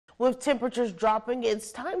With temperatures dropping,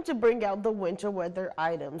 it's time to bring out the winter weather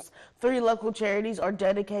items. 3 local charities are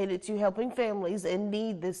dedicated to helping families in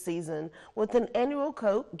need this season with an annual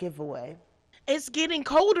coat giveaway. It's getting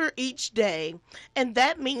colder each day, and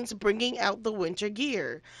that means bringing out the winter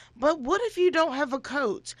gear. But what if you don't have a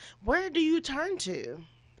coat? Where do you turn to?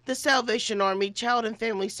 The Salvation Army, Child and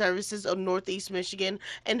Family Services of Northeast Michigan,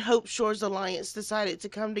 and Hope Shores Alliance decided to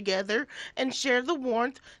come together and share the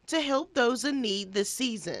warmth to help those in need this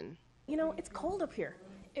season. You know, it's cold up here.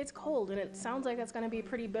 It's cold, and it sounds like it's going to be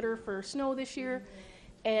pretty bitter for snow this year.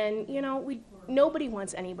 And, you know, nobody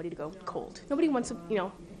wants anybody to go cold. Nobody wants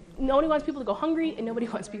people to go hungry, and nobody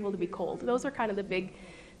wants people to be cold. Those are kind of the big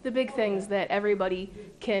things that everybody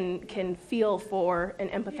can feel for and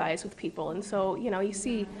empathize with people. And so, you know, you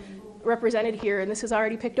see represented here, and this is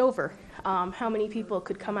already picked over, how many people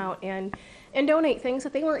could come out and donate things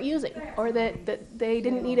that they weren't using or that they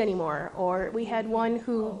didn't need anymore. Or we had one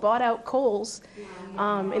who bought out Kohl's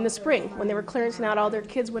in the spring when they were clearancing out all their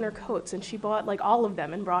kids' winter coats, and she bought like all of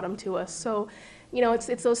them and brought them to us. So, you know, it's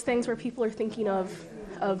those things where people are thinking of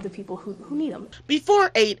the people who need them.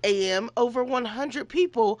 Before 8 a.m., over 100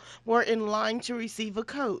 people were in line to receive a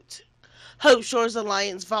coat. Hope Shores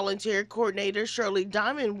Alliance volunteer coordinator Shirley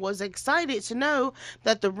Diamond was excited to know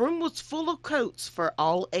that the room was full of coats for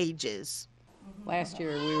all ages. Last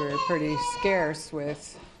year we were pretty scarce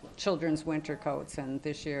with children's winter coats, and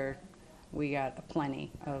this year we got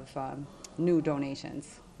plenty of new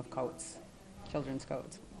donations of coats, children's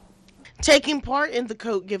coats. Taking part in the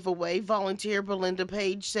coat giveaway, volunteer Belinda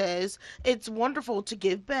Page says it's wonderful to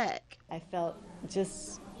give back. I felt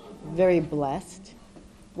just very blessed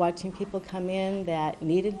watching people come in that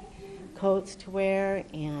needed coats to wear,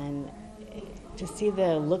 and to see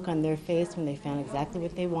the look on their face when they found exactly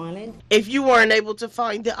what they wanted. If you weren't able to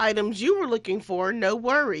find the items you were looking for, no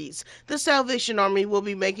worries. The Salvation Army will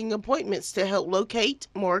be making appointments to help locate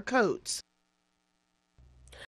more coats.